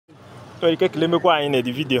You can claim in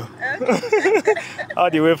the video. All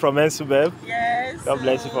the way from Enugu. Yes. God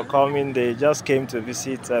bless you for coming. They just came to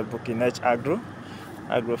visit Bukynech AGRO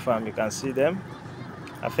farm. You can see them.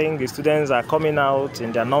 I think the students are coming out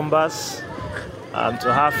in their numbers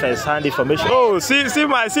to have first-hand information. Oh, see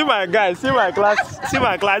my guy, see my class.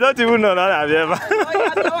 I don't even know none of them.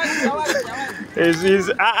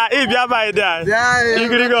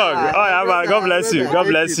 God bless you. God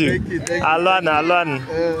bless you. Alan. Alan.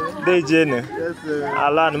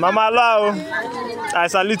 Mama Alao. I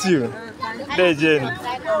salute you.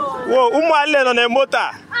 Whoa, Umale on a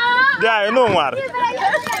motor. There, you know what?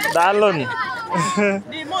 Dalon.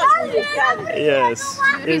 Yes,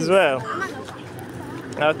 as well.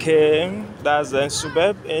 Okay, that's the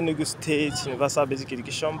Enugu State Universal Basic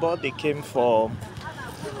Education Board. They came for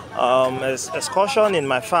excursion in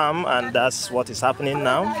my farm, and that's what is happening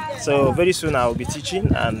now. So very soon I will be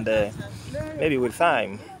teaching, and maybe with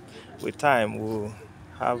time we'll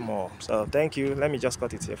have more. So thank you. Let me just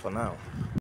cut it here for now.